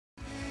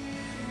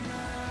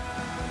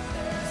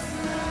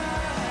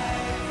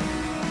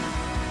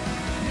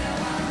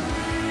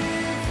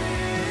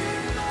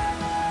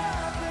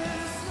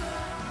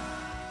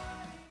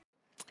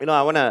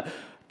I want to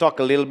talk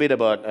a little bit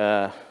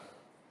about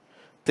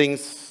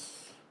things.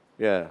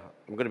 Yeah,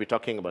 I'm going to be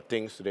talking about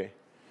things today.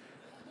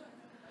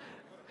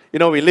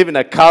 We live in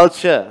a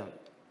culture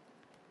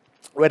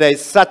where there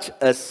is such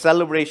a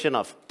celebration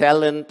of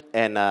talent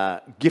and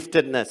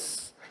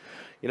giftedness.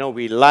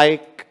 We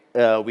like,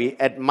 we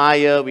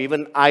admire, we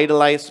even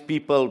idolize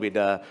people with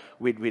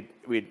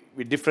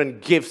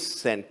different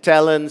gifts and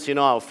talents.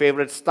 Our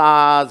favorite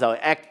stars, our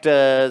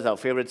actors, our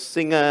favorite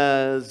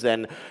singers,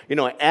 and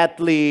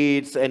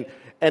athletes, and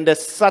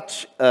there's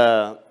such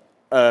a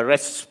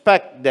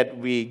respect that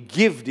we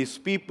give these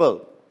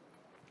people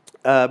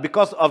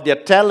because of their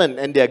talent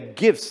and their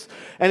gifts.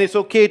 And it's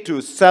okay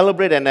to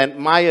celebrate and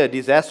admire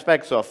these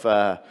aspects of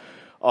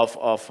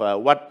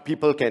what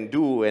people can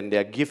do and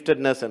their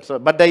giftedness and so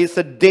on. But there is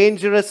a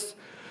dangerous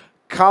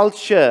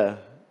culture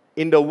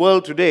in the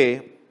world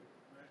today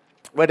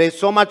where there's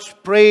so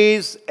much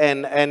praise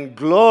and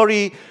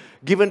glory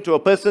given to a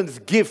person's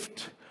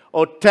gift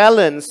or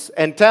talents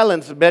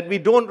that we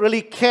don't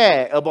really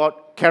care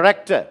about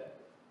character.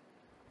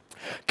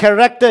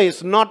 Character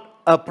is not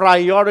a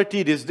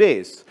priority these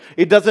days.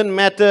 It doesn't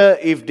matter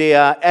if they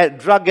are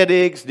drug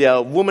addicts, they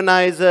are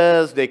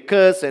womanizers, they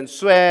curse and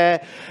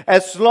swear.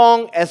 As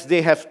long as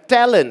they have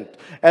talent,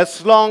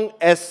 as long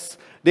as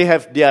they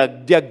have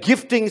their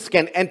giftings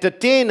can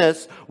entertain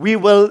us, we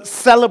will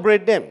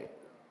celebrate them.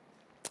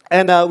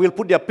 And we'll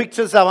put their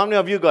pictures up. How many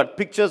of you got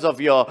pictures of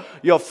your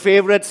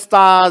favorite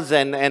stars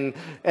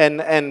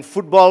and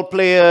football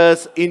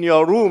players in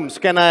your rooms?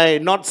 Can I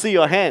not see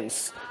your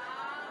hands?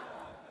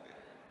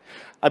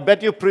 I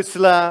bet you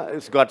Priscilla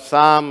has got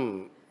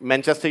some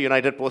Manchester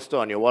United poster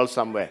on your wall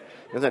somewhere.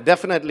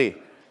 Definitely.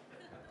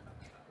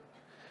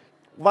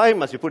 Why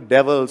must you put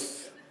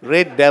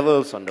red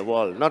devils on the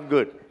wall? Not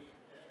good.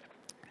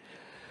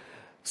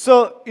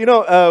 So,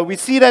 we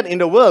see that in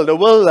the world. The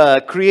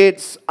world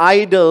creates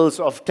idols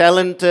of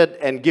talented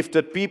and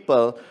gifted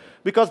people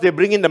because they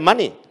bring in the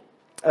money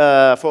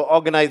for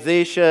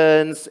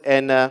organizations,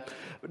 and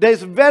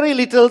there's very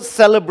little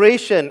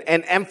celebration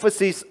and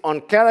emphasis on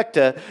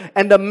character.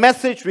 And the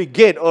message we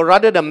get, or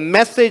rather the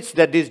message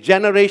that this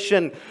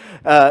generation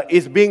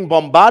is being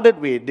bombarded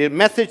with, the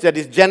message that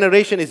this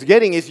generation is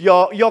getting is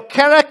your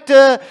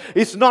character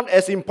is not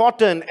as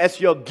important as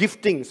your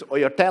giftings or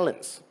your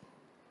talents.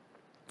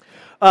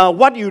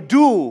 What you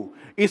do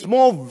is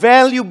more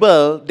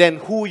valuable than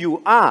who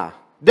you are.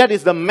 That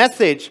is the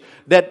message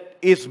that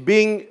is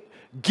being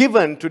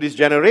given to this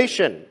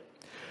generation.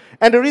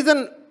 And the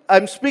reason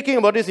I'm speaking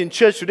about this in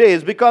church today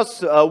is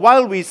because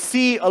while we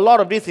see a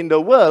lot of this in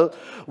the world,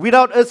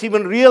 without us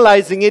even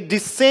realizing it,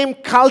 this same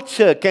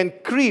culture can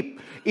creep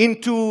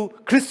into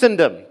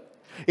Christendom,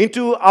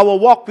 into our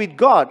walk with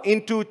God,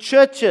 into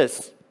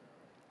churches.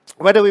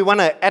 Whether we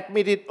want to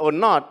admit it or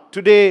not,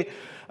 today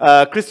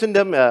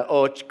Christendom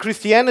or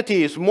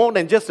Christianity is more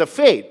than just a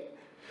faith.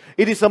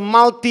 It is a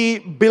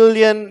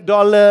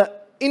multi-billion-dollar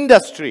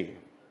industry.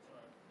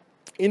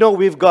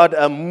 We've got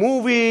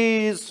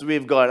movies,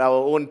 we've got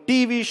our own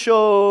TV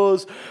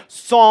shows,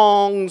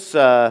 songs,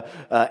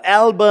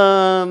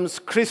 albums,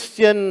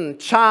 Christian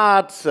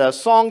charts,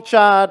 song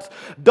charts,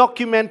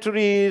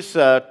 documentaries,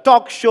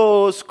 talk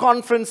shows,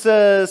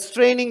 conferences,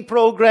 training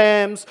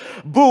programs,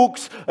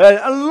 books,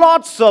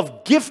 lots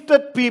of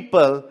gifted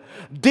people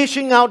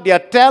dishing out their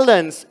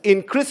talents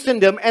in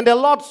Christendom, and there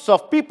are lots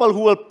of people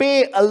who will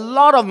pay a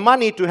lot of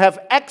money to have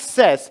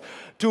access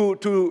to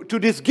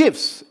these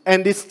gifts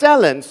and these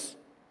talents.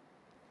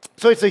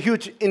 So it's a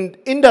huge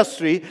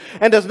industry,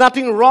 and there's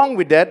nothing wrong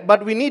with that,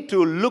 but we need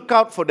to look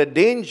out for the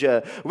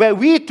danger where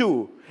we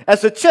too,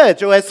 as a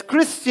church or as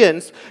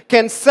Christians,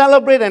 can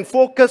celebrate and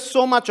focus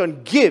so much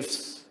on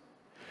gifts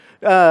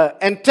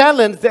and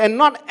talents and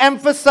not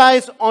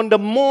emphasize on the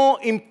more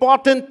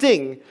important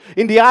thing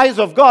in the eyes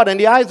of God and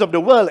the eyes of the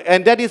world,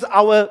 and that is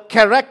our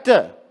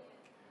character.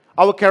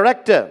 Our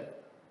character.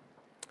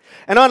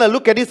 And I want to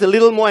look at this a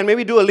little more and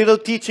maybe do a little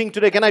teaching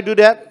today. Can I do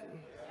that?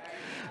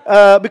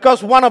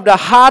 Because one of the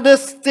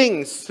hardest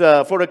things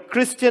for a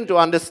Christian to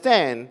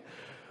understand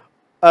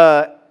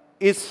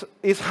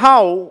is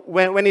how,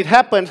 when it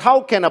happens, how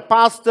can a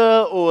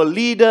pastor or a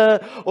leader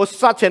or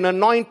such an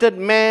anointed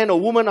man or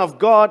woman of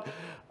God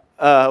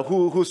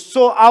who's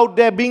so out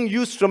there being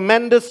used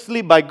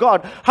tremendously by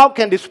God, how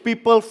can these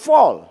people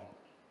fall?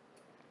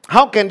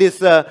 How can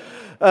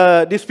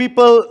these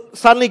people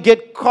suddenly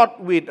get caught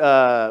with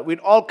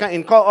all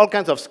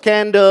kinds of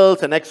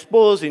scandals and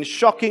exposed in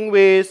shocking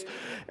ways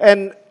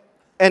and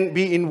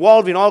be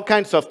involved in all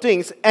kinds of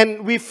things?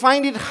 And we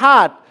find it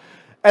hard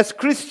as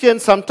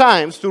Christians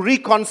sometimes to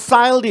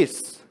reconcile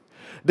this,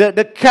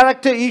 the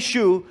character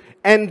issue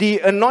and the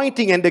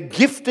anointing and the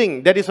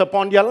gifting that is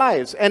upon their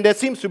lives. And there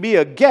seems to be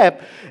a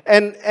gap,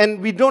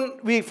 and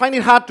we find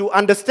it hard to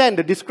understand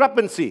the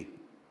discrepancy.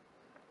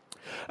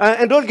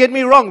 And don't get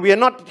me wrong, we are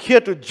not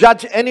here to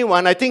judge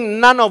anyone. I think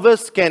none of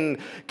us can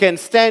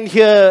stand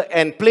here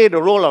and play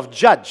the role of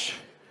judge.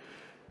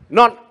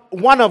 Not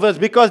one of us,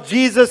 because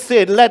Jesus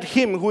said, let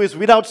him who is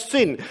without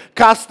sin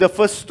cast the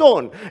first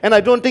stone. And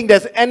I don't think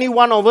there's any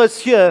one of us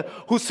here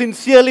who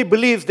sincerely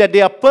believes that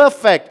they are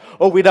perfect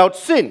or without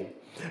sin.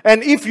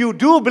 And if you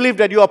do believe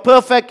that you are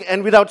perfect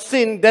and without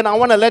sin, then I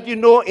want to let you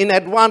know in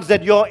advance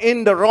that you're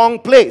in the wrong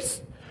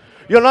place.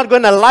 You're not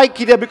going to like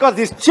it here because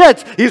this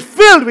church is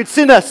filled with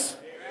sinners.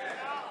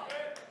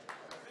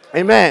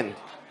 Amen.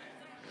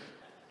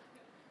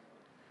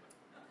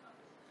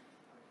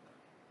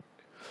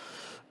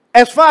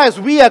 As far as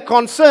we are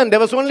concerned, there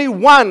was only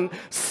one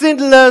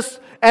sinless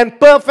and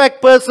perfect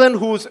person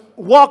who's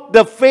walked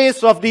the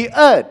face of the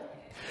earth.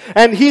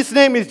 And his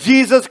name is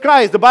Jesus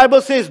Christ. The Bible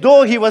says,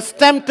 though he was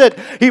tempted,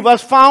 he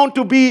was found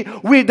to be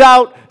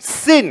without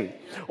sin.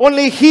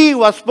 Only he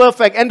was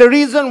perfect. And the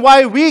reason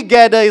why we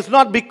gather is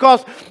not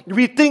because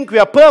we think we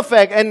are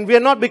perfect, and we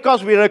are not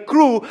because we are a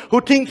crew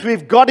who thinks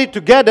we've got it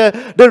together.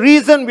 The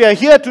reason we are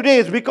here today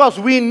is because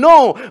we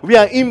know we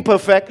are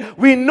imperfect.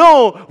 We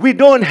know we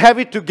don't have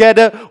it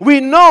together. We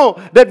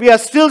know that we are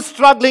still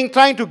struggling,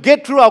 trying to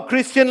get through our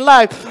Christian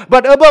life.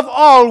 But above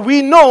all,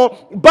 we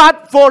know,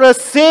 but for a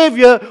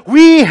Savior,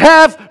 we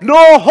have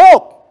no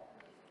hope.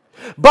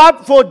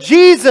 But for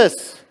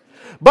Jesus,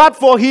 but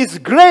for His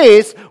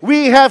grace,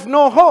 we have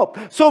no hope.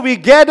 So we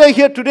gather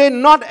here today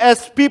not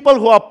as people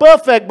who are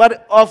perfect,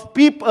 but of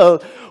people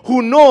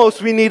who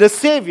knows we need a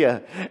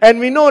Savior. And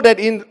we know that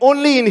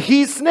only in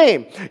His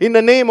name, in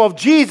the name of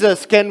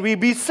Jesus, can we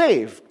be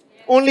saved.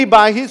 Only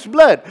by His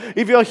blood.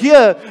 If you're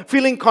here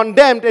feeling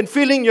condemned and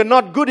feeling you're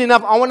not good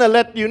enough, I want to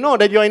let you know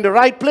that you're in the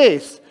right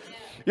place.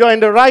 You're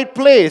in the right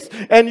place,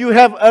 and you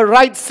have a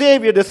right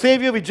Savior. The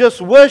Savior we just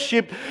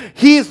worshipped,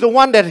 He's the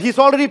one that He's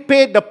already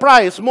paid the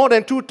price more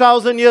than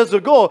 2,000 years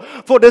ago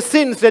for the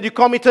sins that you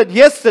committed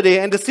yesterday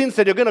and the sins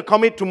that you're going to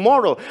commit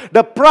tomorrow.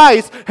 The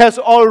price has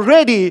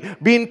already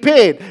been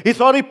paid. He's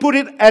already put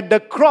it at the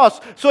cross.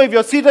 So if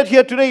you're seated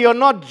here today, you're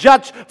not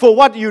judged for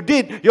what you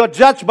did. You're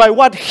judged by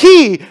what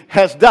He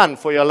has done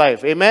for your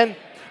life. Amen?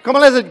 Come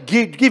on, let's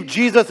give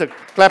Jesus a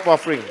clap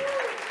offering.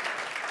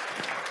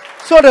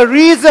 So the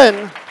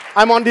reason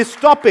I'm on this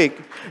topic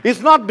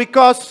is not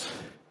because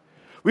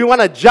we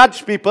want to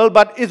judge people,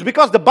 but it's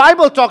because the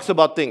Bible talks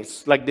about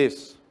things like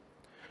this.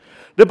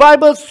 The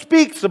Bible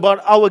speaks about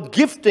our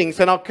giftings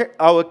and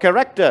our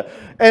character.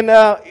 And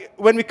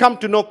when we come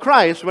to know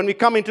Christ, when we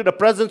come into the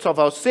presence of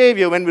our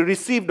Savior, when we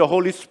receive the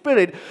Holy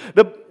Spirit,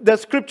 the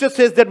Scripture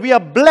says that we are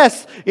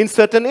blessed in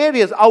certain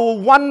areas. Our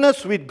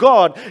oneness with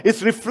God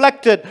is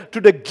reflected to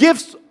the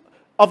gifts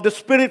of the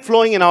Spirit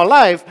flowing in our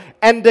life,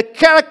 and the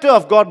character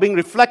of God being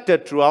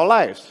reflected through our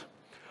lives.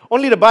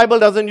 Only the Bible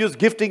doesn't use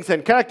giftings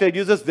and character. It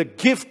uses the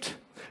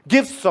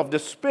gifts of the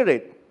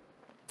Spirit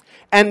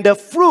and the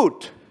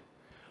fruit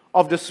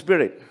of the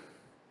Spirit.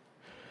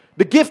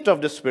 The gift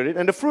of the Spirit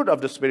and the fruit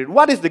of the Spirit.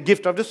 What is the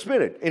gift of the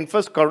Spirit? In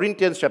 1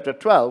 Corinthians chapter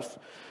 12,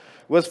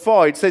 verse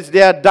 4, it says,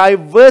 there are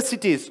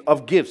diversities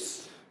of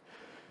gifts,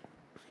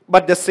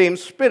 but the same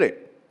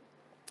Spirit.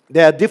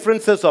 There are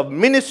differences of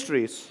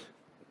ministries,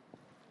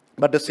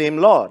 but the same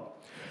Lord.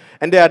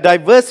 And there are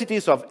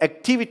diversities of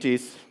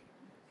activities,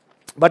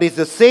 but it's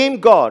the same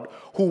God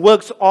who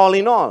works all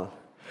in all.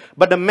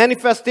 But the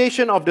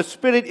manifestation of the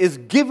Spirit is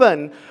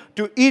given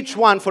to each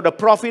one for the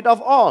profit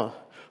of all.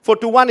 For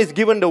to one is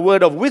given the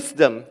word of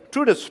wisdom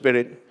through the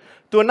Spirit,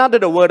 to another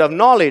the word of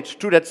knowledge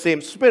through that same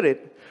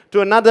Spirit,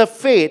 to another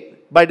faith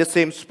by the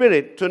same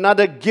Spirit, to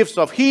another gifts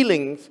of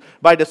healings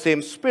by the same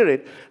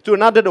Spirit, to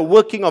another the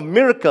working of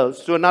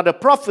miracles, to another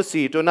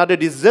prophecy, to another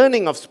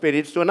discerning of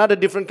spirits, to another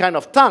different kind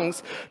of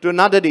tongues, to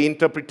another the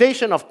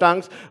interpretation of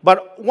tongues.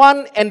 But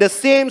one and the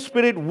same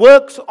Spirit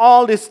works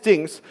all these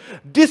things,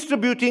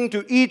 distributing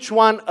to each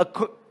one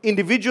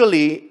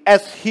individually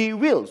as He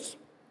wills.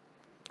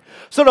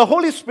 So the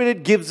Holy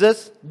Spirit gives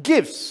us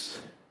gifts.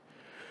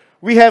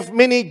 We have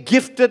many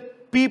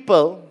gifted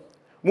people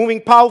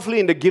moving powerfully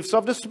in the gifts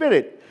of the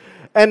Spirit.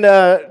 And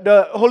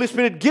the Holy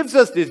Spirit gives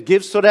us these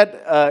gifts so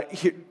that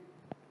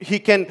He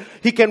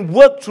can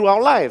work through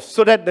our lives,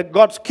 so that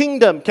God's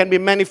kingdom can be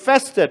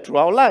manifested through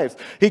our lives.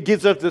 He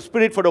gives us the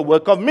Spirit for the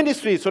work of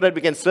ministry, so that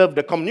we can serve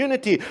the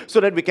community, so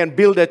that we can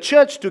build a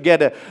church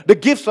together. The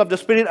gifts of the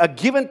Spirit are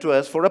given to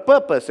us for a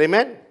purpose.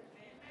 Amen?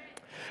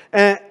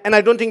 And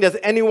I don't think there's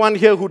anyone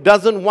here who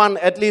doesn't want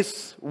at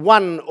least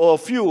one or a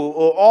few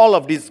or all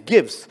of these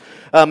gifts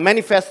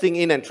manifesting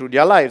in and through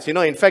their lives. You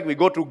know, in fact, we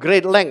go to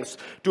great lengths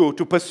to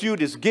pursue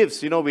these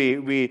gifts. You know,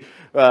 we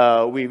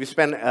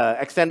spend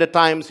extended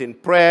times in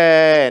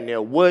prayer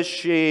and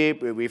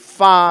worship. We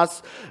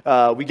fast.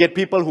 We get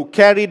people who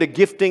carry the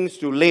giftings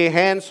to lay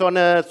hands on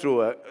us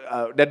through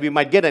that we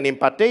might get an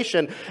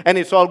impartation, and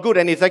it's all good.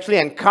 And it's actually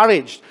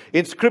encouraged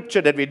in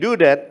Scripture that we do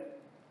that.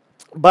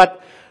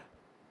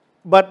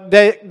 But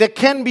there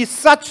can be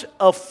such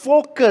a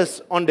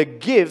focus on the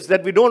gifts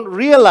that we don't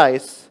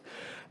realize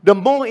the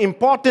more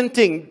important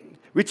thing,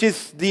 which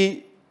is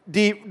the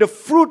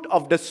fruit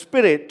of the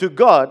Spirit to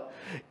God,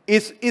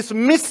 is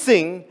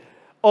missing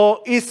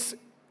or is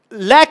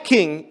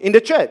lacking in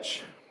the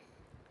church.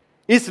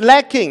 Is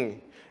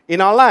lacking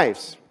in our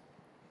lives.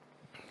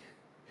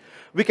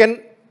 We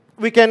can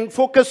we can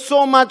focus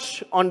so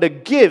much on the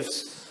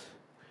gifts,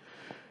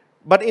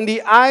 but in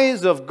the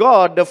eyes of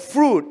God, the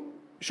fruit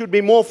should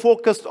be more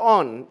focused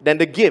on than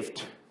the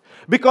gift.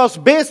 Because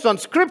based on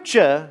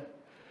Scripture,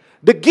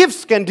 the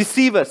gifts can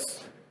deceive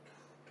us.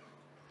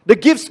 The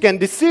gifts can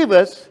deceive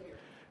us,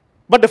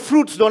 but the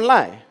fruits don't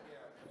lie.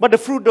 But the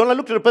fruit don't lie.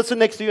 Look to the person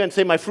next to you and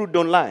say, my fruit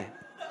don't lie.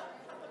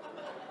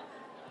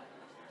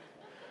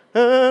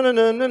 My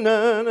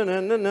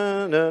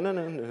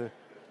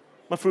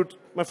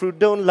fruit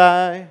don't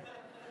lie.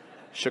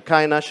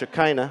 Shekinah,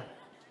 Shekinah.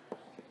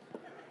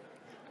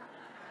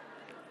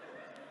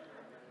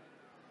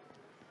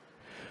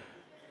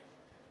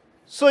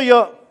 So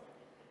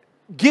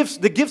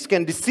the gifts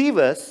can deceive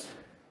us,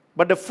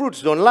 but the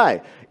fruits don't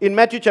lie. In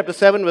Matthew chapter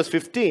 7, verse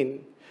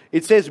 15,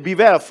 it says,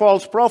 beware of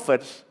false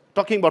prophets,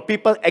 talking about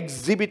people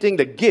exhibiting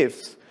the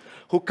gifts,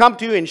 who come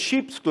to you in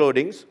sheep's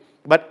clothing,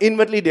 but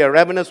inwardly they are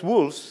ravenous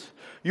wolves.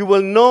 You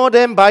will know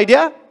them by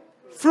their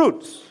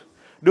fruits.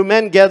 Do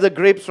men gather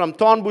grapes from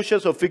thorn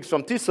bushes or figs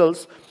from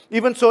thistles?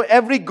 Even so,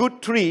 every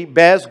good tree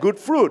bears good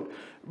fruit,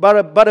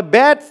 but a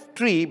bad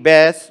tree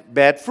bears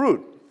bad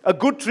fruit. A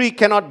good tree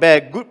cannot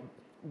bear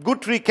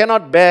good tree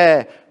cannot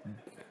bear.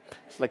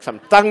 It's like some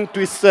tongue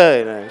twister.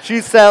 You know.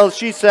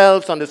 She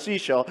sells on the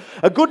seashore.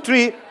 A good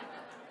tree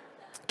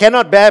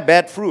cannot bear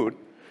bad fruit,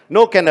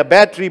 nor can a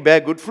bad tree bear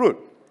good fruit.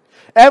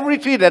 Every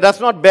tree that does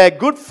not bear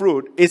good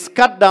fruit is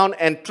cut down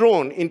and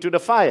thrown into the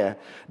fire.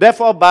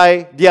 Therefore,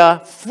 by their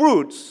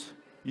fruits,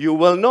 you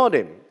will know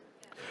them.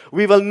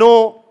 We will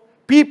know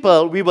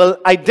people, we will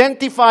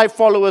identify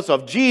followers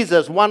of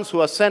Jesus, ones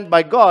who are sent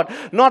by God,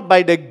 not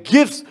by the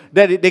gifts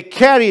that they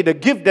carry, the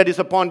gift that is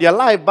upon their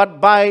life,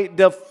 but by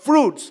the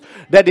fruits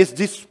that is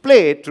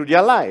displayed through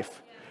their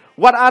life.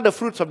 What are the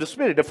fruits of the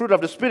Spirit? The fruit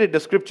of the Spirit, the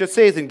Scripture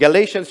says in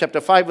Galatians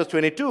chapter 5, verse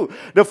 22,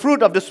 the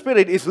fruit of the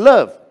Spirit is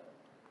love.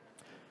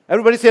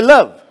 Everybody say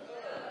love.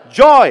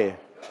 Joy.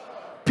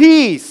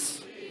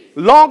 Peace.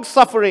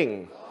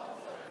 Long-suffering.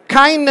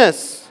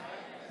 Kindness.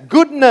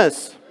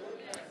 Goodness.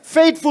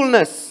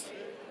 Faithfulness.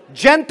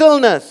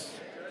 Gentleness.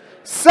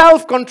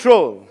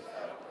 Self-control.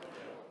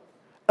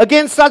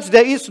 Against such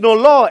there is no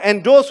law,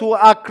 and those who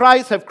are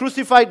Christ have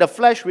crucified the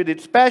flesh with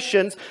its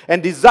passions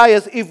and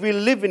desires. If we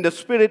live in the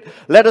Spirit,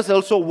 let us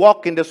also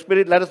walk in the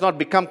Spirit. Let us not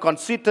become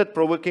conceited,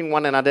 provoking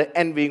one another,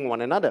 envying one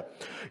another.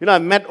 You know,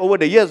 I've met over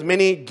the years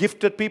many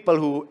gifted people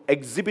who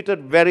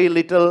exhibited very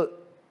little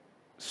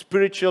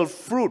spiritual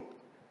fruit,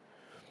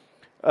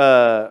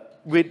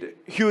 with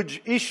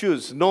huge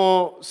issues,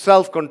 no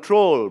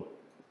self-control,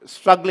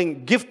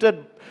 struggling,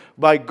 gifted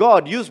by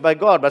God, used by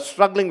God, but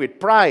struggling with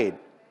pride.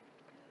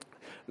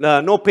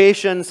 No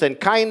patience and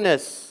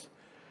kindness,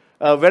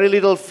 very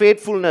little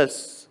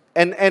faithfulness.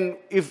 And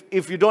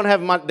if you don't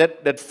have much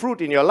that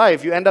fruit in your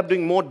life, you end up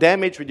doing more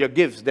damage with your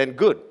gifts than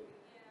good.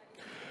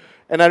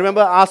 And I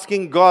remember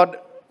asking God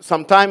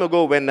some time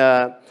ago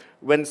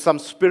when some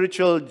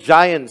spiritual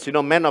giants, you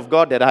know, men of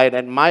God that I had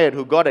admired,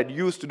 who God had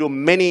used to do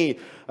many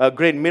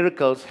great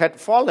miracles, had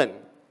fallen.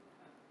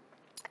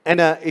 And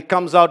it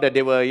comes out that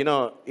they were, you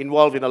know,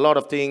 involved in a lot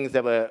of things.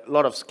 There were a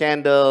lot of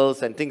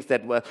scandals and things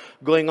that were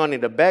going on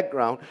in the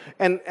background.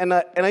 And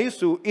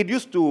it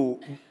used to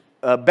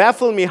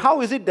baffle me.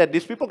 How is it that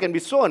these people can be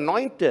so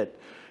anointed?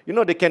 You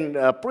know, they can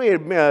pray,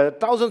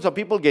 thousands of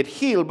people get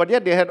healed, but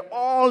yet they had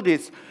all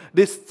this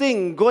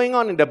thing going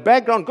on in the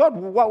background. God,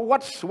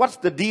 what's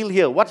the deal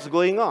here? What's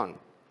going on?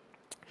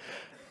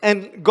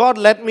 And God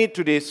led me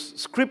to these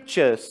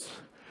scriptures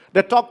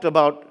that talked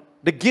about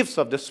the gifts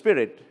of the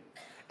Spirit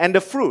and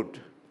the fruit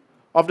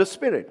of the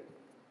Spirit.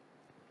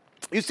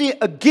 You see,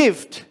 a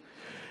gift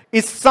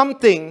is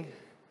something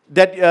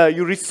that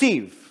you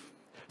receive,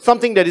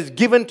 something that is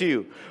given to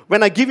you.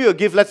 When I give you a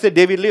gift, let's say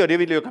David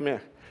Leo, come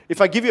here.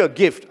 If I give you a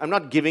gift, I'm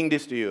not giving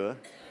this to you.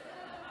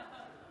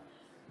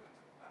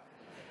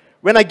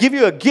 When I give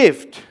you a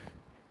gift,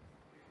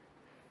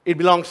 it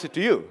belongs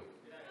to you.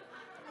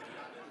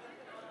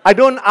 I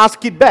don't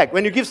ask it back.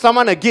 When you give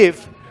someone a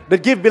gift, the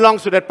gift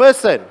belongs to that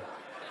person.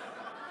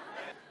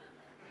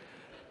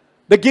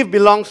 The gift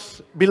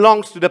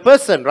belongs to the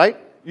person, right?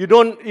 You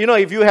don't, you know,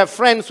 if you have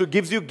friends who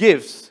gives you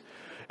gifts,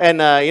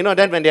 and you know,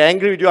 then when they're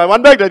angry with you, I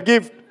want back that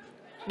gift.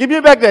 Give me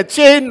back that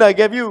chain I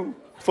gave you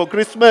for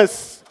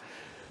Christmas.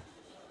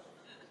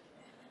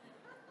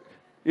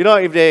 You know,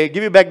 if they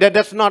give you back that,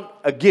 that's not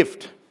a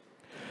gift.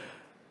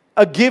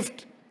 A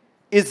gift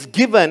is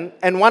given,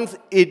 and once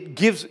it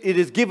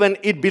is given,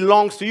 it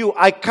belongs to you.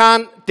 I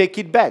can't take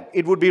it back.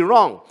 It would be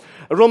wrong.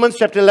 Romans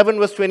chapter 11,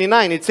 verse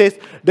 29, it says,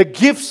 the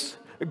gifts,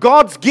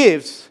 God's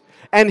gifts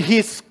and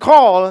His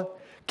call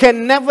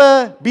can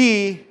never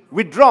be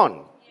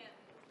withdrawn.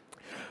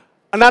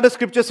 Another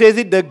scripture says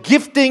it, the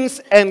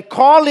giftings and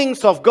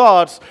callings of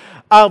God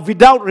are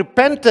without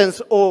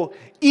repentance or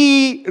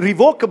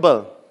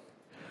irrevocable.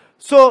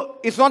 So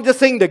it's not just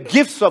saying the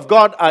gifts of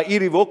God are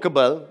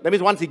irrevocable. That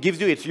means once He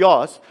gives you, it's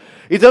yours.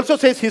 It also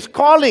says His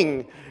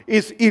calling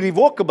is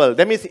irrevocable.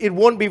 That means it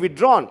won't be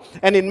withdrawn.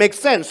 And it makes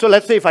sense. So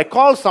let's say if I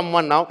call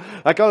someone now,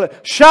 I call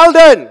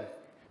Sheldon.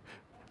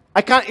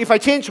 I can't, if I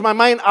change my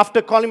mind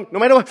after calling, no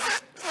matter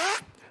what,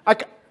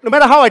 No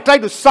matter how I try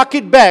to suck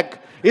it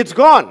back, it's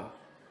gone.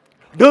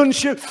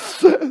 Don't you?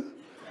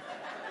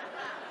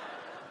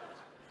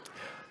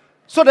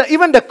 So that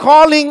even the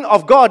calling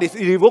of God is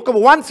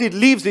irrevocable. Once it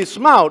leaves his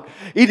mouth,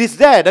 it is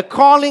there. The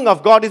calling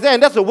of God is there.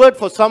 And that's a word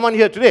for someone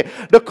here today.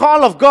 The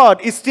call of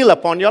God is still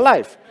upon your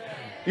life.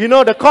 You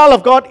know, the call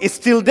of God is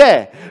still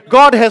there.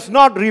 God has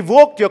not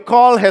revoked your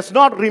call, has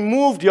not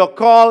removed your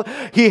call.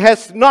 He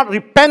has not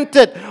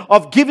repented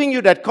of giving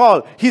you that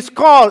call. His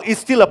call is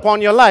still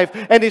upon your life.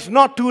 And it's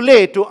not too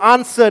late to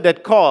answer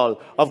that call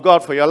of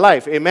God for your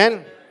life.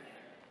 Amen?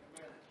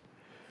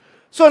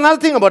 So another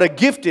thing about a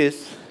gift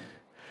is,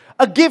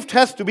 a gift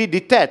has to be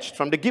detached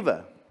from the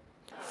giver.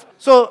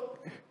 So,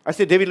 I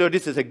said, David, Lord,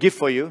 this is a gift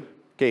for you.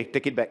 Okay,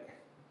 take it back.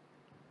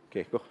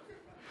 Okay, go.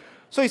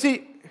 So you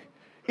see,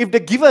 if the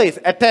giver is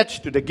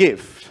attached to the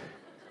gift,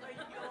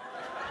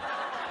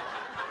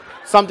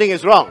 something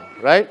is wrong,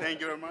 right? Thank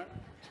you very much.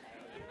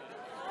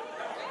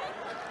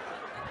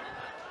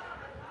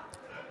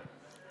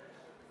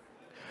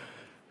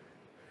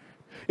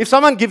 If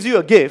someone gives you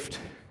a gift,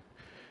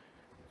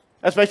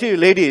 especially you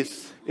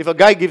ladies, if a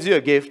guy gives you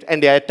a gift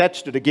and they are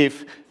attached to the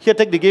gift, here,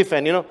 take the gift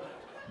and,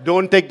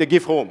 don't take the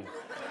gift home.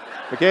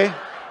 Okay?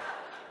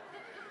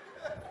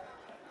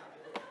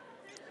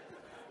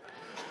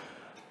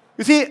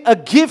 You see, a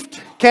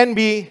gift can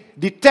be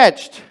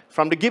detached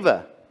from the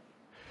giver.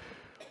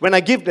 When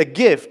I give the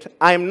gift,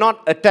 I am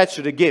not attached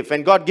to the gift.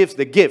 When God gives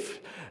the gift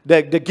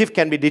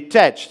can be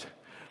detached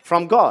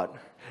from God.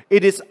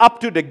 It is up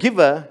to the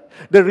giver.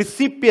 The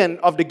recipient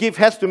of the gift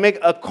has to make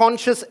a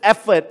conscious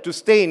effort to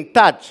stay in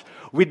touch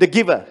with the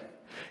giver.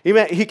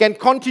 He can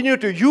continue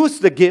to use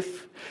the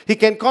gift. He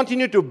can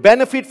continue to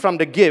benefit from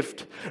the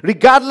gift,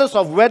 regardless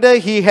of whether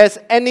he has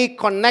any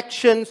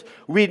connections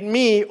with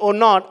me or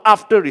not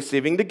after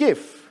receiving the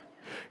gift.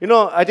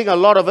 I think a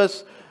lot of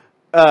us,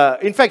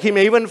 in fact, he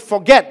may even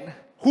forget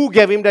who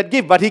gave him that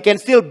gift, but he can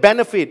still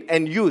benefit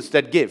and use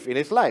that gift in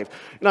his life.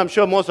 I'm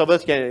sure most of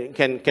us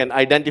can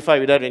identify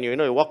with that when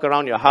you walk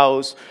around your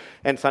house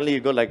and suddenly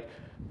you go like,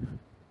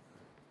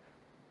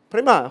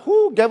 Prema,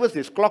 who gave us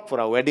this clock for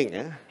our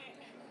wedding?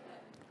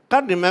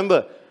 Can't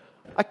remember.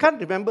 I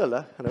can't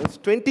remember. It's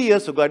 20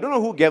 years ago. I don't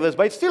know who gave us,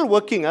 but it's still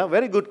working.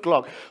 Very good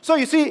clock. So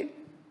you see,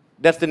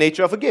 that's the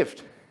nature of a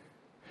gift.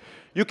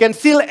 You can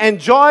still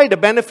enjoy the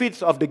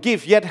benefits of the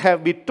gift,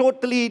 yet be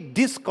totally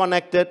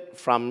disconnected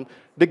from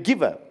the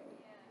giver.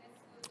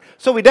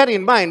 So with that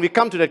in mind, we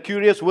come to that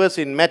curious verse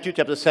in Matthew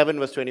chapter 7,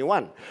 verse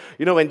 21.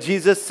 When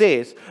Jesus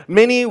says,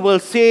 "Many will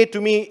say to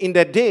me in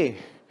that day,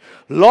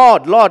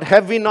 Lord, Lord,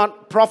 have we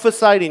not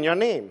prophesied in your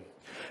name?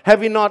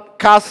 Have we not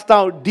cast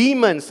out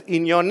demons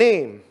in your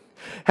name?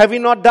 Have we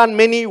not done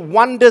many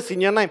wonders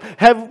in your name?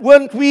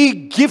 Weren't we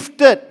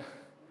gifted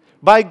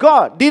by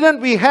God? Didn't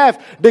we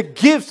have the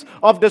gifts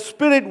of the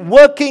Spirit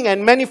working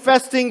and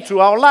manifesting through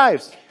our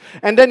lives?"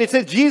 And then it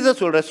says,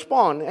 Jesus will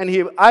respond,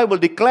 and I will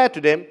declare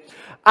to them,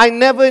 "I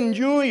never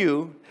knew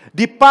you.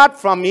 Depart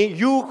from me,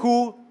 you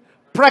who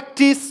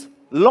practice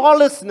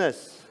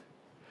lawlessness."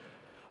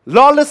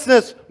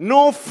 Lawlessness,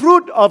 no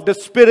fruit of the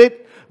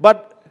Spirit,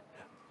 but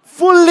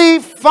fully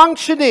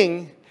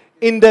functioning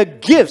in the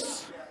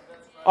gifts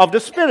of the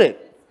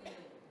Spirit.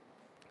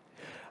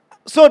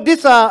 So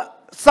these are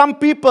some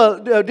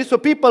people, these were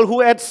people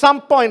who at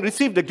some point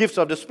received the gifts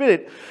of the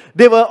Spirit.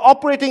 They were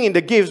operating in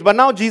the gifts, but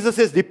now Jesus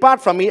says,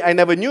 "Depart from me, I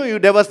never knew you."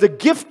 There was the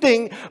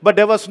gifting, but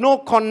there was no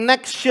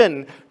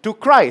connection to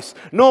Christ,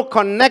 no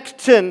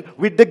connection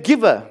with the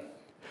giver.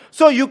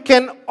 So you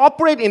can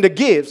operate in the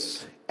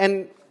gifts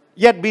and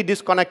yet be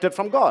disconnected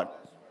from God.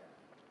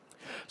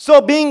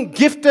 So being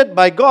gifted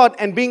by God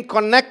and being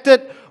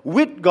connected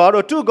with God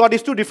or to God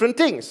is two different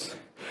things.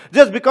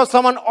 Just because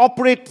someone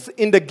operates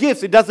in the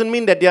gifts, it doesn't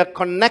mean that they are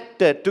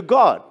connected to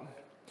God.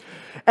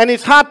 And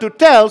it's hard to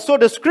tell, so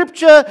the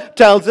scripture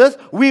tells us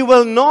we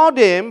will know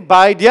them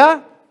by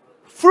their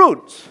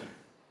fruits.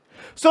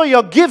 So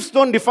your gifts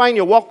don't define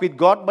your walk with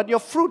God, but your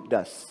fruit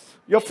does.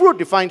 Your fruit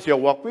defines your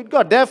walk with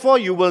God. Therefore,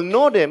 you will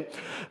know them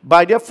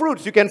by their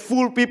fruits. You can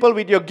fool people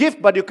with your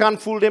gift, but you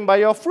can't fool them by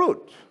your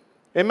fruit.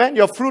 Amen?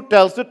 Your fruit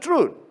tells the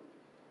truth.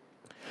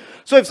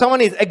 So if someone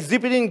is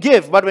exhibiting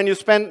gifts, but when you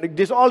spend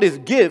all these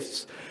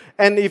gifts,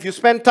 and if you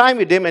spend time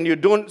with them and you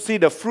don't see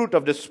the fruit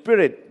of the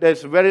Spirit,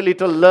 there's very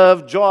little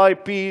love, joy,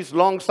 peace,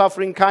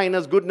 long-suffering,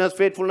 kindness, goodness,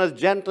 faithfulness,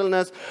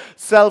 gentleness,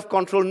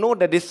 self-control, know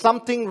that there's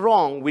something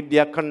wrong with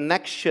their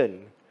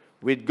connection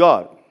with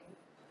God.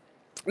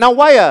 Now,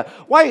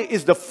 why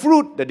is the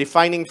fruit the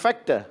defining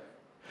factor?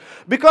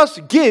 Because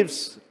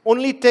gifts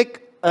only take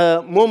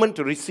a moment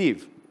to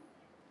receive.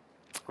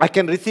 I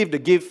can receive the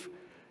gift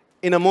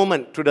in a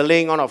moment through the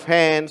laying on of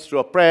hands, through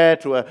a prayer,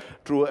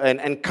 through an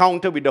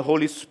encounter with the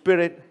Holy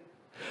Spirit.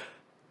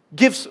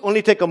 Gifts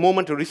only take a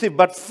moment to receive,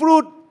 but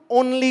fruit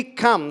only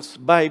comes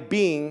by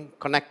being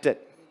connected.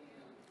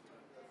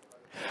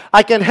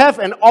 I can have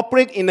and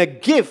operate in a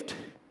gift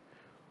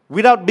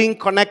without being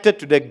connected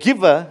to the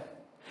giver,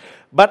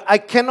 but I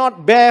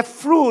cannot bear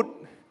fruit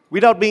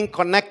without being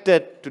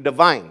connected to the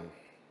vine.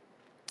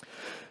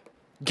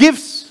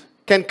 Gifts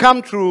can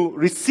come through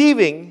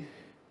receiving,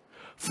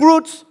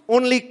 Fruits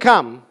only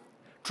come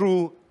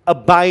through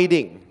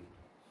abiding.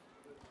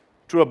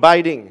 Through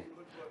abiding.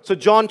 So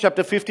John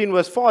chapter 15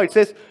 verse 4, it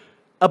says,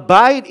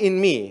 abide in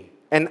me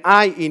and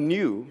I in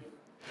you,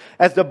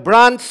 as the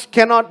branch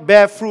cannot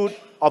bear fruit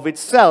of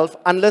itself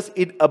unless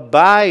it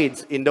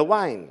abides in the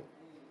vine.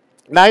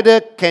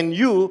 Neither can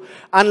you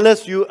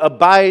unless you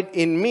abide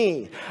in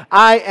me.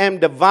 I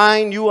am the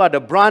vine, you are the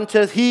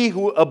branches. He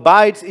who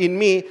abides in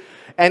me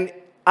and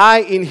I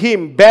in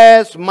him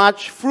bears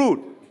much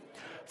fruit.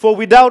 For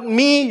without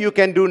me you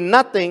can do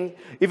nothing.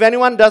 If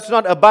anyone does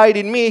not abide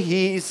in me,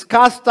 he is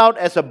cast out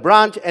as a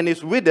branch and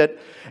is withered,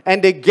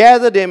 and they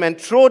gather them and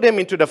throw them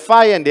into the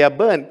fire and they are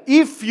burned.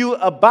 If you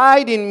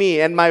abide in me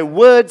and my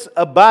words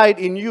abide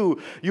in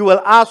you, you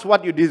will ask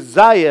what you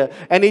desire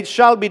and it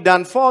shall be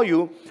done for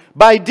you.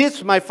 By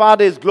this my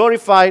Father is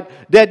glorified,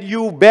 that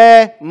you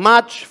bear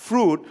much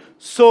fruit,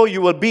 so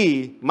you will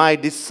be my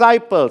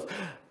disciples.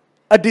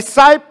 A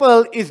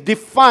disciple is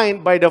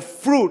defined by the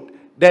fruit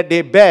that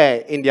they bear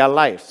in their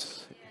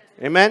lives.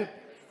 Amen?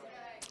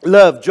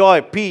 Love,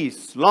 joy,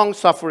 peace,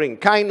 long-suffering,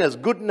 kindness,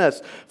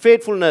 goodness,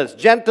 faithfulness,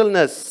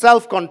 gentleness,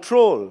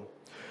 self-control.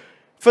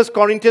 1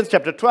 Corinthians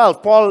chapter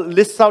 12, Paul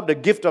lists out the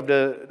gift of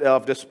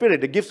the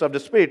Spirit. The gifts of the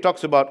Spirit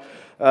talks about,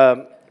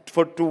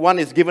 to one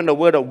is given the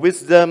word of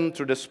wisdom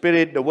through the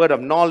Spirit, the word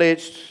of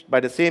knowledge by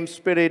the same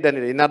Spirit, and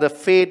another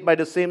faith by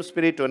the same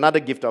Spirit, to another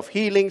gift of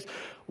healings,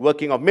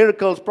 working of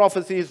miracles,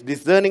 prophecies,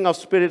 discerning of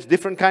spirits,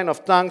 different kind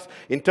of tongues,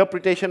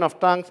 interpretation of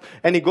tongues.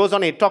 And he goes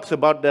on, he talks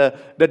about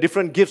the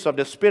different gifts of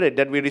the Spirit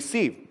that we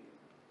receive.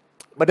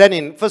 But then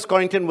in 1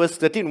 Corinthians verse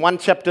 13, one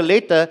chapter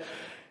later,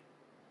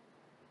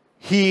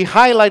 he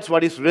highlights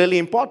what is really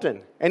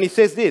important. And he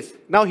says this.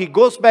 Now he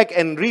goes back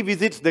and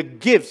revisits the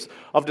gifts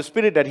of the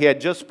Spirit that he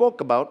had just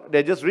spoke about, they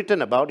had just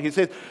written about. He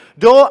says,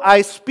 though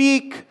I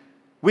speak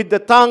with the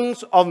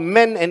tongues of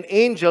men and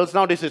angels.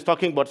 Now this is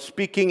talking about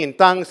speaking in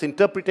tongues,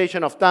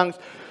 interpretation of tongues,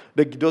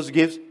 those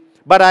gifts.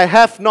 But I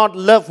have not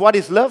love. What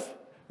is love?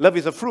 Love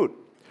is a fruit.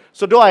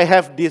 So though I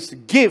have this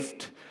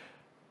gift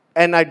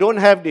and I don't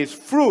have this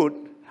fruit,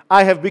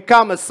 I have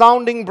become a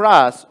sounding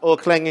brass or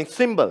clanging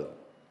cymbal.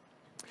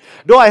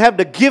 Though I have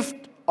the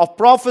gift of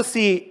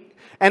prophecy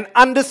and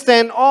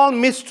understand all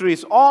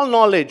mysteries, all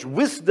knowledge,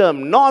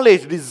 wisdom,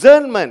 knowledge,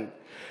 discernment,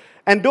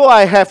 and though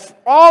I have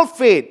all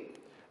faith,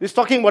 it's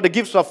talking about the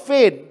gifts of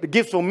faith, the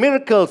gifts of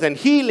miracles and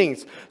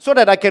healings, so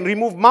that I can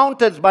remove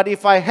mountains. But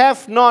if I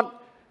have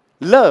not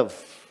love,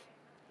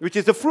 which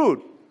is the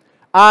fruit,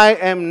 I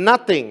am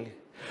nothing.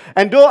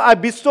 And though I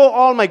bestow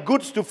all my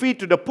goods to feed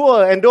to the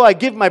poor, and though I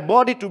give my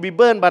body to be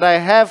burned, but I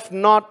have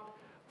not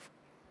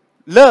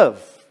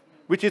love,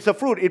 which is a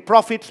fruit, it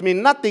profits me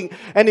nothing.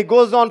 And it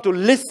goes on to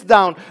list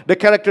down the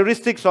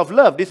characteristics of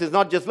love. This is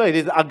not just love, it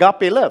is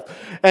agape love.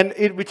 And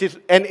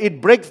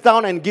it breaks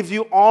down and gives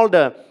you all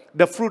the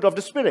fruit of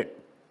the Spirit.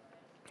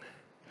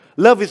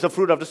 Love is the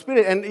fruit of the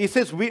Spirit. And he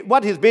says,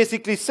 what he's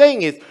basically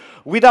saying is,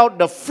 without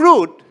the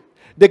fruit,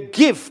 the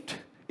gift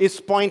is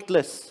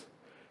pointless.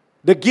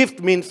 The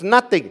gift means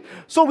nothing.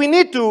 So we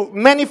need to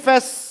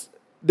manifest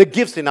the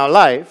gifts in our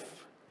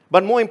life,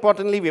 but more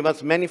importantly, we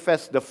must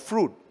manifest the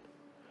fruit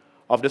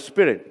of the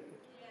Spirit.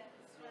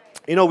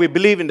 You know, we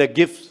believe in the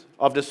gifts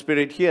of the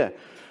Spirit here.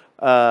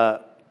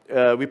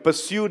 We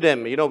pursue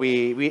them. You know,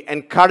 we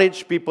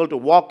encourage people to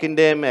walk in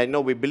them. And, you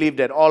know, we believe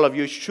that all of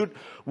you should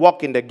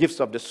walk in the gifts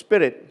of the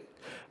Spirit.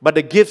 But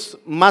the gifts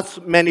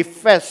must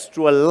manifest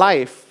through a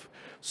life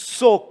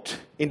soaked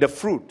in the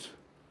fruit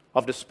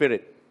of the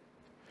Spirit.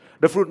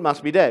 The fruit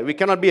must be there. We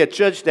cannot be a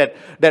church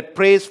that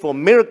prays for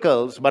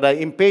miracles but are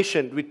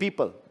impatient with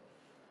people.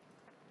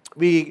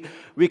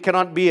 We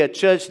cannot be a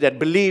church that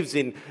believes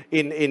in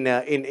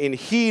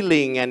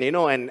healing and, you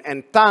know,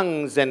 and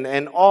tongues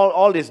and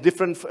all these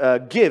different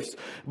gifts,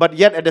 but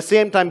yet at the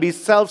same time be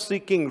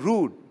self-seeking,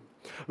 rude.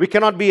 We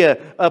cannot be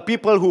a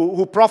people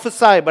who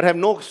prophesy but have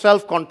no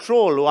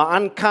self-control, who are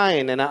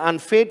unkind and are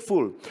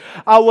unfaithful.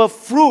 Our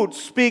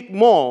fruits speak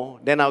more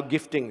than our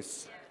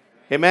giftings.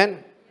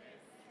 Amen?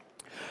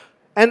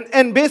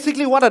 And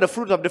basically, what are the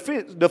fruit of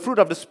the fruit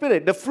of the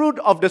Spirit? The fruit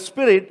of the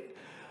Spirit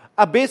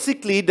are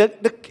basically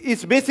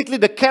it's basically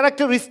the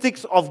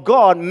characteristics of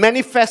God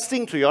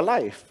manifesting to your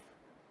life.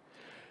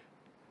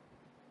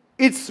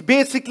 It's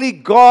basically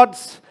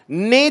God's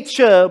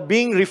nature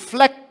being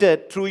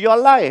reflected through your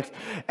life.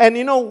 And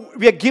you know,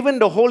 we are given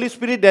the Holy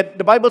Spirit, that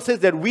the Bible says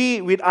that we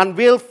with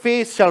unveiled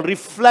face shall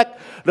reflect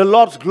the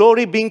Lord's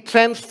glory, being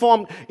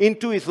transformed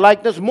into His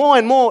likeness, more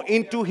and more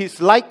into His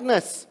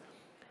likeness,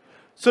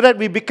 so that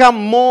we become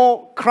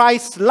more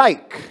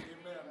Christ-like.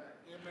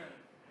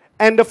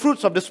 And the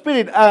fruits of the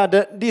Spirit are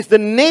the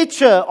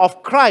nature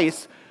of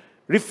Christ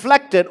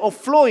reflected or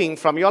flowing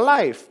from your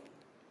life.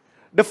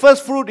 The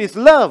first fruit is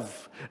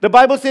love. The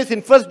Bible says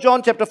in 1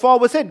 John chapter 4,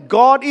 verse 8,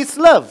 God is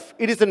love.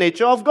 It is the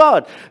nature of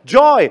God.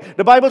 Joy.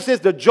 The Bible says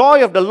the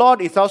joy of the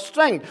Lord is our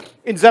strength.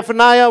 In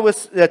Zephaniah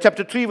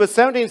chapter 3, verse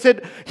 17, it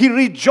said, He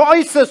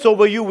rejoices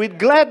over you with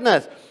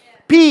gladness.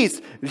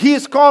 peace. He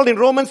is called in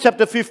Romans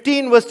chapter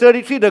 15, verse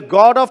 33, the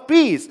God of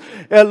peace.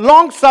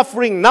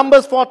 Long-suffering.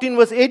 Numbers 14,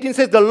 verse 18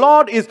 says, the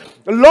Lord is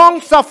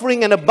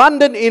long-suffering and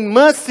abundant in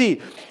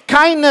mercy.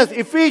 Kindness,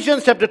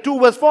 Ephesians chapter 2,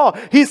 verse 4.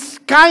 His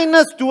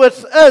kindness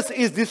towards us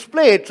is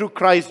displayed through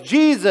Christ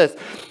Jesus.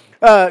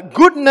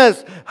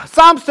 Goodness,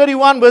 Psalms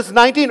 31, verse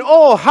 19.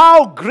 Oh,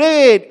 how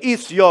great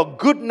is your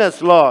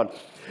goodness, Lord.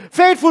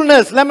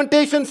 Faithfulness,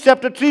 Lamentations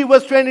chapter 3,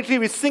 verse 23.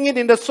 We sing it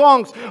in the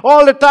songs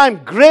all the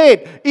time.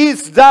 Great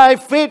is thy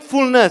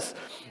faithfulness.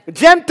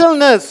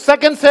 Gentleness,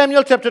 2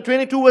 Samuel chapter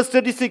 22, verse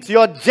 36.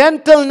 Your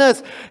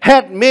gentleness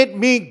had made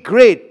me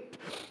great.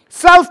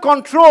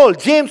 Self-control,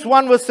 James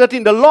 1 verse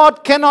 13. The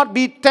Lord cannot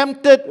be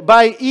tempted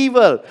by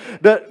evil.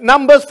 The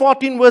Numbers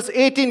 14 verse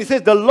 18, it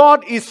says, the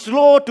Lord is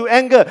slow to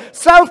anger.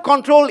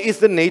 Self-control is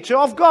the nature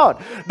of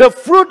God. The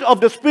fruit of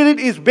the Spirit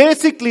is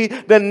basically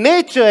the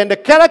nature and the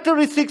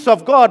characteristics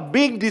of God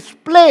being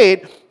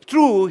displayed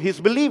through His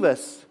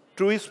believers,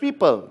 through His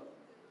people.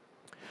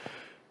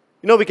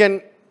 You know, we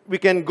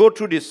can go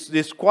through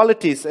these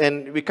qualities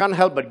and we can't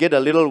help but get a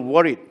little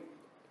worried.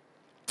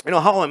 You know,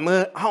 how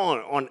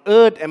on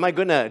earth am I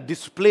going to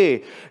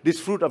display this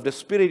fruit of the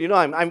Spirit? You know,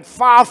 I'm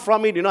far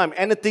from it. You know, I'm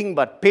anything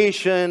but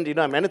patient. You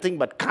know, I'm anything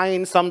but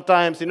kind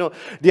sometimes. You know,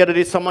 the other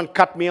day someone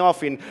cut me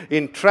off in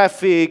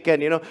traffic.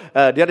 And, you know,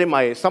 the other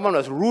day someone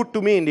was rude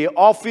to me in the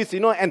office. You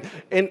know,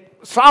 and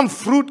some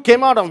fruit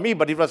came out of me,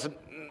 but it was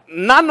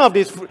none of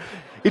this fruit.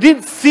 It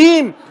didn't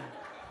seem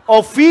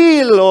or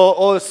feel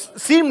or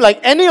seem like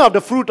any of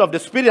the fruit of the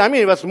Spirit. I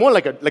mean, it was more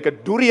like a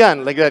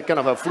durian, like that kind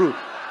of a fruit.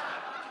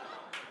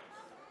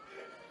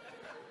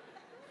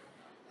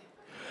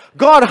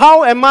 God,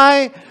 how am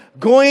I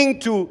going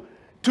to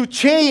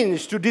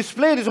change, to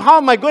display this? How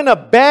am I going to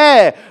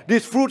bear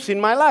these fruits in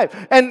my life?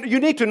 And you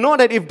need to know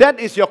that if that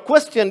is your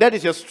question, that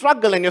is your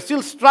struggle, and you're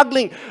still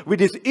struggling with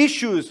these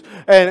issues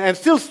and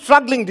still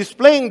struggling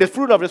displaying the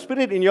fruit of the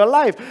Spirit in your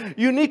life,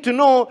 you need to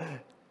know,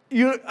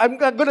 I'm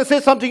going to say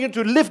something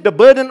to lift the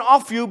burden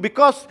off you,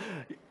 because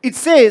it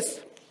says,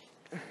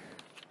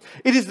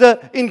 it is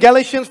in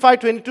Galatians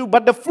 5:22,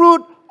 but the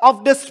fruit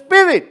of the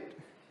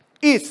Spirit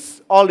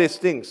is all these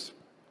things.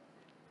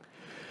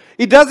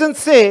 It doesn't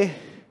say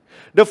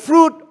the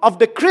fruit of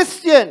the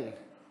Christian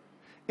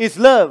is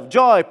love,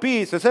 joy,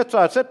 peace,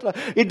 etc., etc.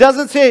 It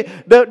doesn't say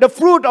the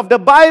fruit of the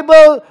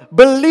Bible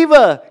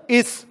believer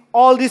is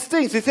all these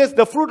things. It says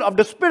the fruit of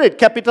the Spirit,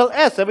 capital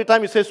S. Every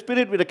time it says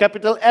Spirit with a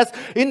capital S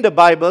in the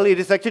Bible, it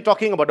is actually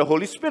talking about the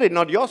Holy Spirit,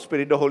 not your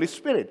spirit, the Holy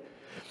Spirit.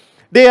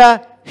 They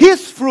are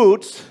His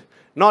fruits,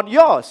 not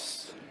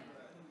yours.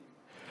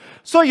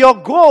 So your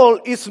goal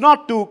is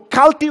not to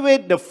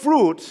cultivate the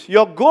fruits.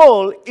 Your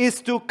goal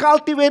is to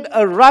cultivate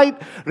a right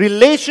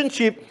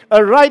relationship,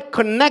 a right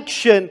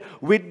connection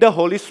with the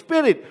Holy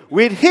Spirit,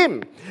 with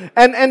Him.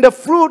 And the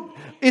fruit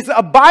is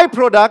a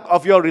byproduct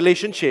of your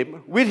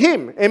relationship with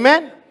Him.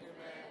 Amen?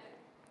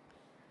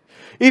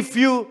 If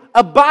you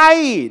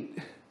abide,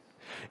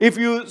 if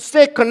you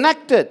stay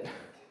connected,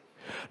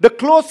 the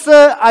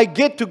closer I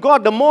get to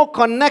God, the more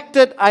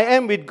connected I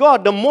am with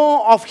God, the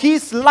more of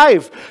His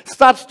life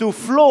starts to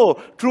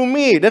flow through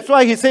me. That's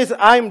why He says,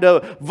 I'm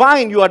the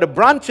vine, you are the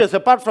branches.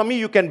 Apart from me,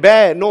 you can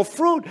bear no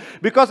fruit.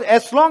 Because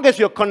as long as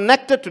you're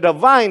connected to the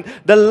vine,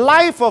 the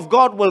life of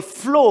God will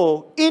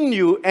flow in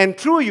you and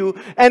through you,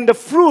 and the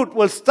fruit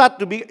will start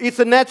to be, it's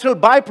a natural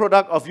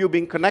byproduct of you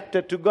being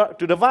connected to God,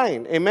 to the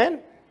vine. Amen?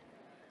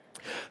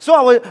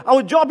 So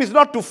our job is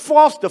not to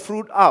force the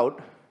fruit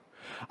out.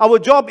 Our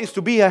job is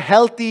to be a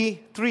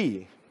healthy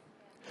tree,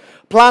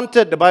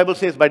 planted, the Bible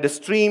says, by the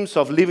streams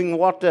of living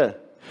water.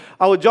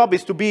 Our job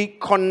is to be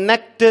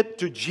connected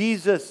to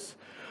Jesus,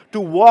 to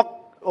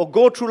walk or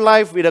go through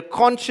life with a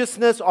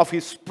consciousness of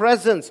His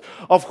presence,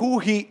 of who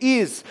He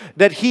is,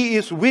 that He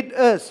is with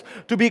us,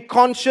 to be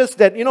conscious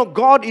that, you know,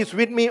 God is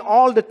with me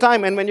all the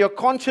time. And when you're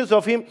conscious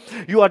of Him,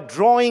 you are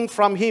drawing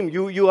from Him.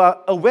 You are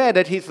aware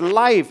that His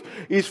life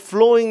is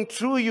flowing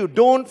through you.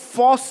 Don't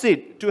force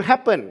it to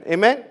happen.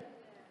 Amen?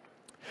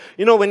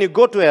 You know, when you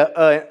go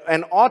to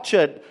an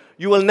orchard,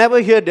 you will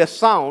never hear the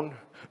sound.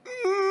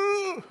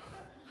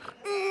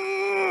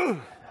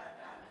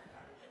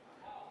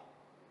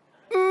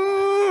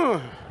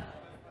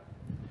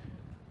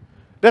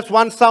 That's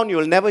one sound you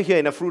will never hear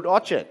in a fruit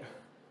orchard,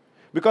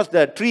 because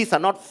the trees are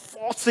not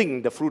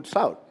forcing the fruits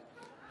out.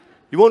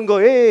 You won't go,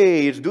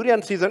 hey, it's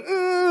durian season.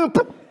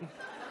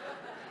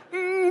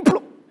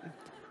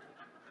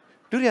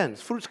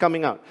 Durians, fruits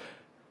coming out.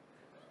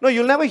 No,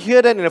 you'll never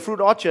hear that in a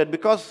fruit orchard,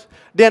 because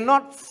they're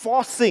not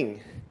forcing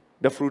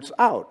the fruits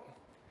out.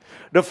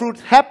 The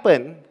fruits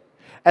happen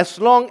as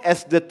long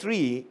as the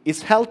tree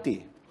is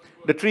healthy.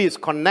 The tree is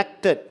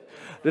connected.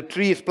 The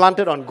tree is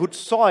planted on good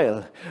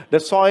soil. The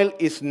soil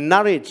is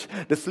nourished.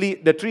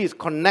 The tree is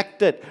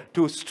connected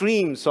to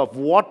streams of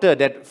water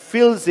that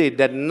fills it,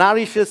 that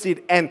nourishes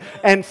it,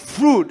 and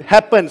fruit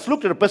happens.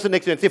 Look to the person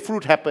next to you and say,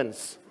 fruit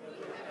happens.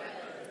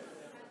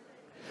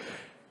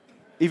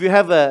 If you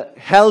have a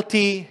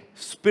healthy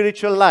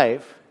spiritual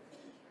life,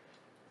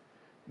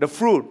 the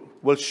fruit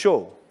will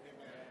show.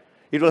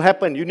 It will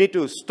happen. You need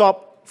to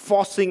stop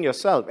forcing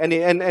yourself. And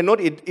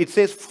note, it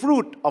says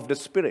fruit of the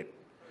Spirit,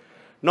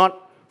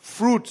 not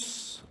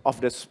fruits of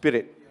the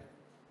Spirit.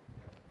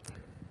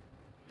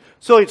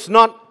 So it's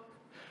not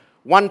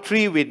one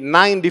tree with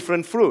 9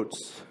 different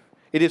fruits.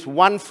 It is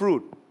one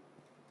fruit.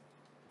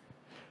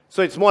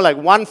 So it's more like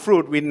one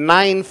fruit with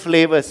 9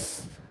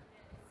 flavors.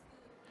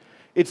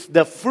 It's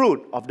the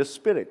fruit of the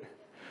Spirit.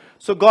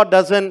 So God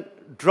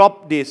doesn't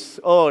drop this.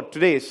 Oh,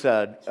 today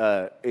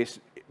is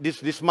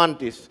this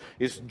month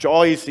is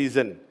joy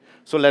season.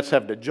 So let's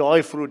have the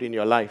joy fruit in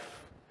your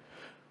life.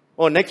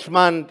 Oh, next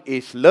month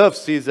is love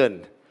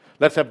season.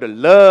 Let's have the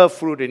love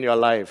fruit in your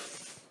life.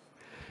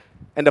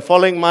 And the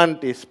following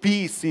month is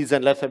peace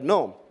season. Let's have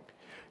no.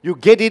 You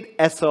get it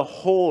as a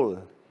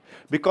whole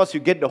because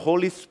you get the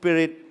Holy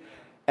Spirit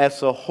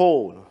as a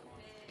whole.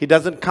 He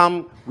doesn't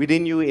come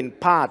within you in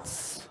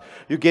parts.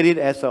 You get it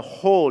as a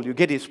whole. You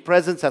get His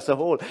presence as a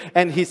whole.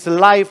 And His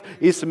life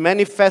is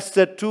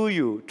manifested to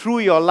you, through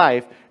your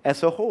life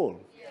as a whole.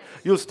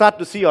 You'll start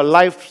to see your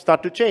life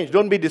start to change.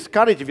 Don't be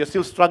discouraged if you're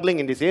still struggling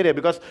in this area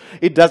because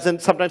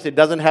sometimes it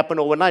doesn't happen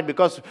overnight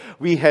because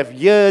we have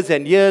years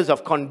and years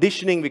of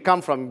conditioning. We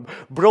come from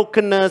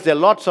brokenness. There are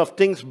lots of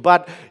things,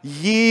 but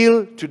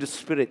yield to the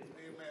Spirit.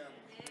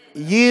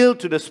 Yield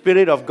to the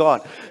Spirit of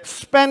God.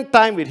 Spend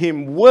time with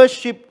Him.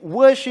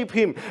 Worship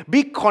Him.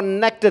 Be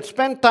connected.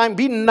 Spend time.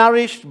 Be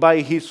nourished by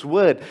His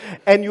Word.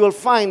 And you will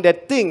find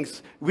that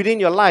things within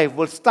your life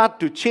will start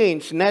to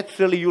change.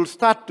 Naturally, you'll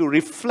start to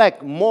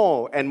reflect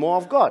more and more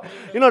of God.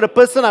 You know, the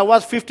person I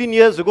was 15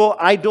 years ago,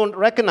 I don't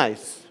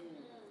recognize.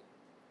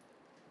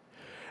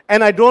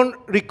 And I don't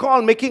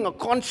recall making a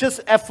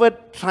conscious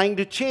effort trying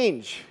to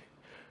change.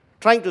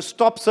 Trying to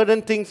stop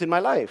certain things in my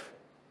life.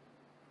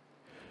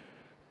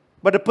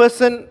 But the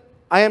person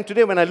I am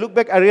today, when I look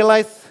back, I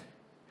realize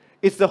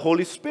it's the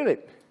Holy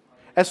Spirit.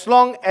 As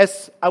long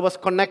as I was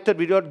connected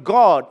with what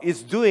God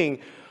is doing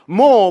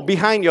more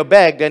behind your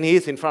back than He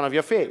is in front of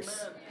your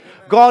face.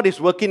 God is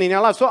working in your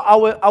life. So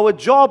our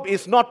job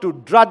is not to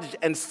drudge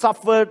and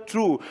suffer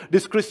through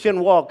this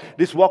Christian walk,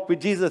 this walk with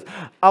Jesus.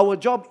 Our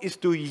job is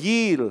to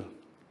yield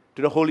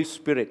to the Holy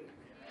Spirit.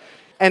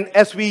 And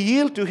as we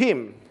yield to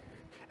Him,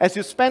 as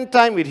you spend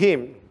time with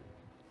Him,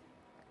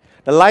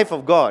 the life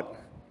of God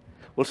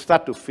will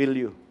start to fill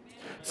you.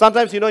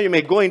 Sometimes, you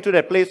may go into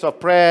that place of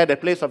prayer,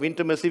 that place of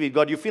intimacy with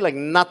God. You feel like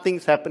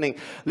nothing's happening.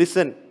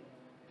 Listen,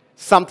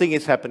 something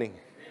is happening.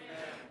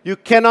 You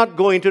cannot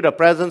go into the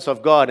presence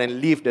of God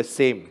and leave the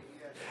same.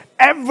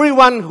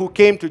 Everyone who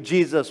came to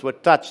Jesus were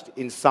touched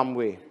in some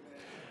way.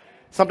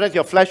 Sometimes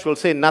your flesh will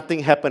say nothing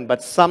happened,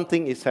 but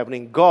something is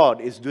happening. God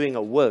is doing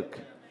a work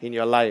in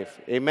your life.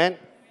 Amen?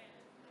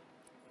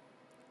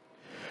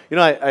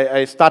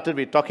 I started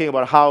with talking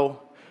about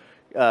how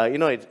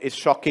it's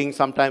shocking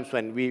sometimes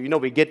when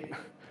we get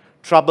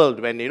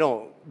troubled when,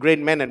 great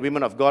men and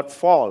women of God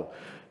fall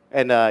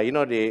and,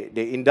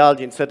 they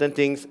indulge in certain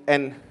things.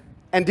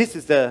 And this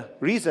is the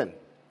reason.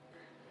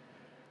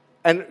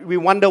 And we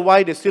wonder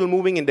why they're still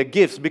moving in the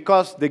gifts,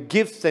 because the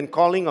gifts and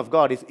calling of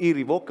God is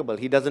irrevocable.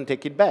 He doesn't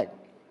take it back.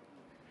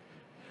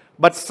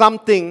 But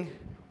something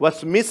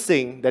was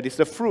missing, that is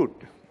the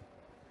fruit.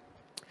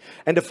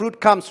 And the fruit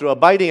comes through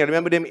abiding. I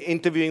remember them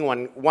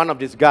interviewing one of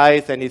these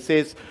guys, and he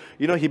says,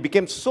 he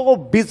became so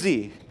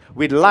busy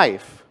with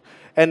life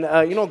and,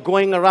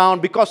 going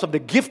around because of the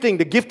gifting.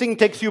 The gifting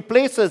takes you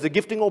places. The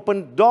gifting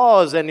opened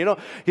doors, and,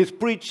 he's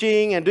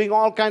preaching and doing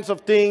all kinds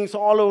of things,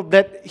 all of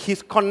that.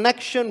 His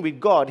connection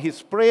with God,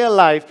 his prayer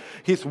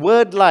life, his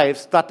word life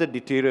started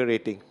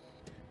deteriorating.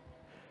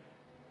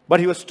 But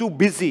he was too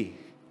busy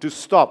to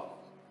stop.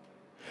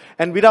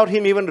 And without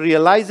him even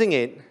realizing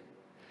it,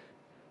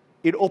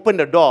 it opened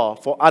the door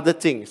for other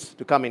things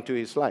to come into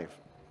his life.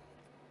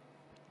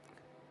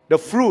 The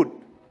fruit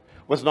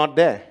was not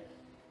there.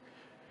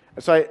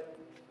 So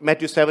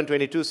Matthew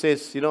 7:22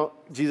 says,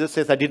 Jesus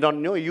says, I did not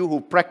know you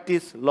who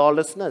practice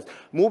lawlessness.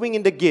 Moving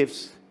in the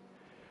gifts,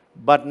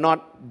 but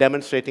not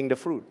demonstrating the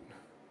fruit.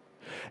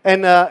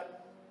 And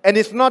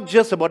it's not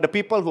just about the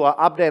people who are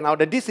up there and out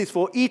there. This is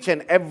for each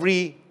and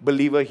every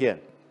believer here.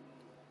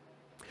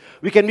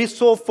 We can be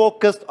so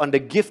focused on the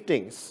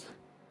giftings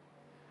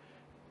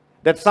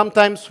that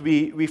sometimes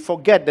we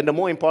forget that the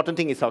more important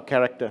thing is our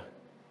character.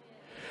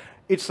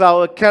 It's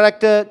our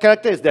character.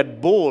 Character is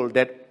that bowl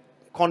that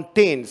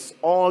contains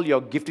all your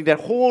gifting, that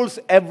holds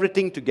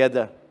everything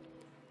together.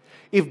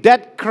 If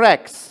that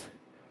cracks,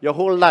 your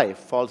whole life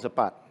falls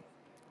apart.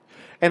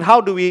 And how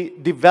do we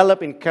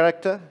develop in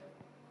character?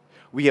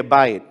 We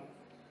abide.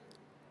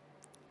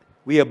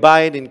 We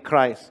abide in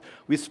Christ.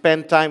 We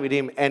spend time with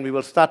Him, and we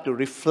will start to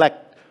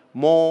reflect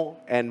more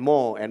and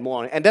more and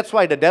more. And that's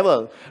why the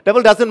devil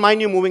doesn't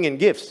mind you moving in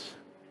gifts.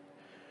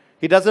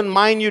 He doesn't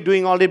mind you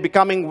doing all this,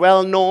 becoming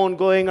well-known,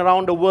 going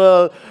around the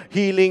world,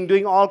 healing,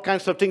 doing all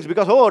kinds of things.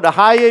 Because, the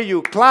higher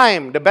you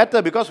climb, the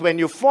better. Because when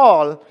you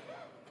fall,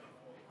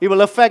 it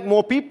will affect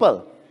more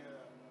people.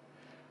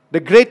 The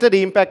greater the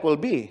impact will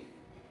be.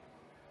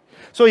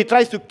 So he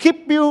tries to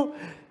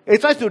he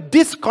tries to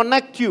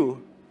disconnect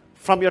you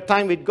from your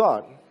time with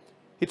God.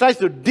 He tries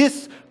to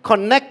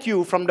disconnect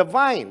you from the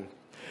vine.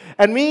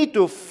 And we need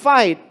to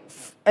fight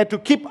and to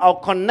keep our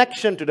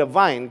connection to the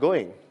vine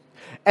going.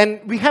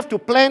 And we have to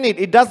plan it.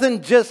 It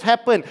doesn't just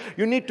happen.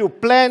 You need to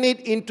plan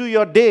it into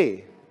your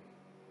day.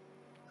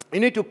 You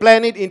need to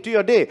plan it into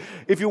your day.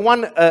 If you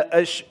want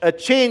a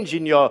change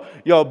in your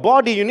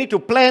body, you need to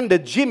plan the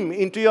gym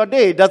into your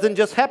day. It doesn't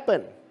just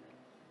happen.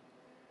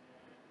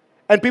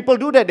 And people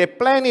do that. They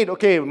plan it,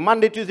 okay,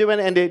 Monday, Tuesday,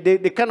 Wednesday,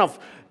 and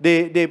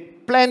they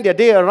plan their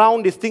day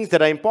around these things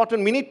that are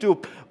important. We need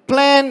to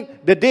plan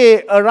the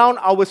day around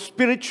our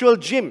spiritual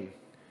gym,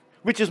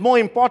 which is more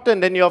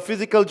important than your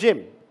physical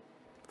gym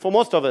for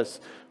most of us.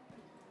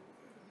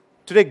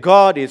 Today,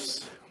 God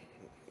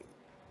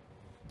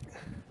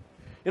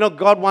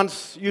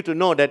wants you to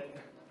know that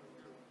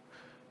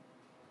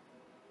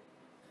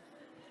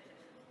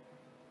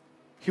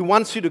He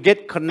wants you to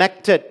get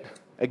connected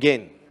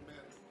again.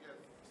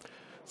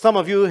 Some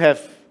of you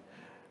have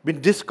been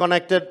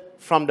disconnected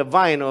from the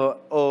vine,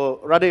 or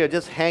rather you're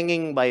just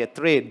hanging by a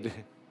thread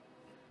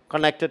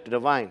connected to the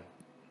vine.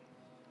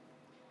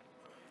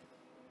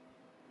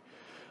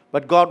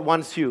 But God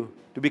wants you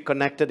to be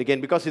connected again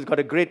because He's got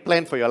a great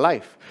plan for your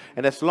life.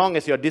 And as long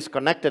as you're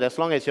disconnected, as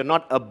long as you're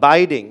not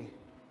abiding,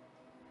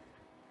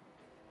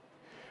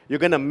 you're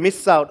going to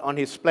miss out on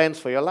His plans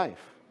for your life.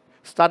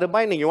 Start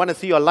abiding. You want to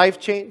see your life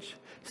change?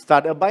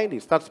 Start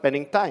abiding. Start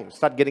spending time.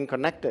 Start getting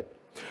connected.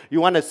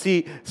 You want to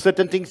see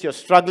certain things you're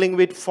struggling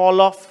with fall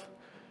off?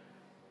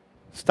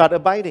 Start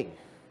abiding.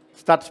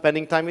 Start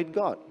spending time with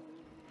God.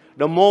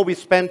 The more we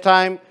spend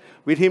time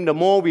with Him, the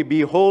more we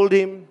behold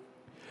Him,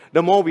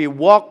 the more we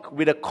walk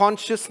with a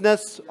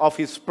consciousness of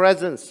His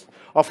presence,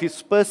 of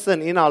His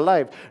person in our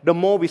life, the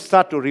more we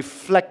start to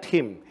reflect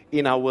Him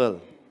in our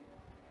world.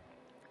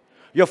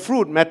 Your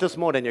fruit matters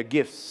more than your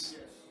gifts.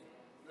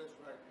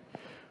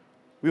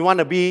 We want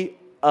to be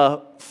a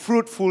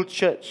fruitful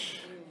church.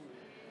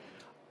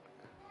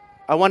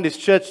 I want this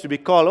church to be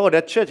called,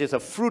 that church is a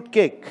fruit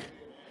cake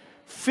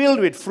filled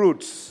with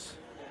fruits.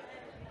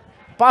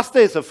 Pastor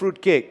is a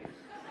fruit cake.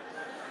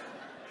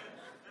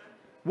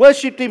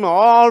 Worship team are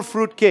all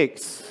fruit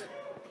cakes.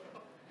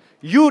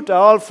 Youth are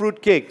all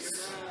fruit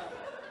cakes.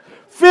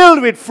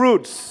 Filled with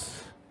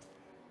fruits.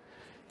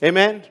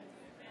 Amen?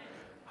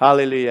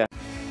 Hallelujah.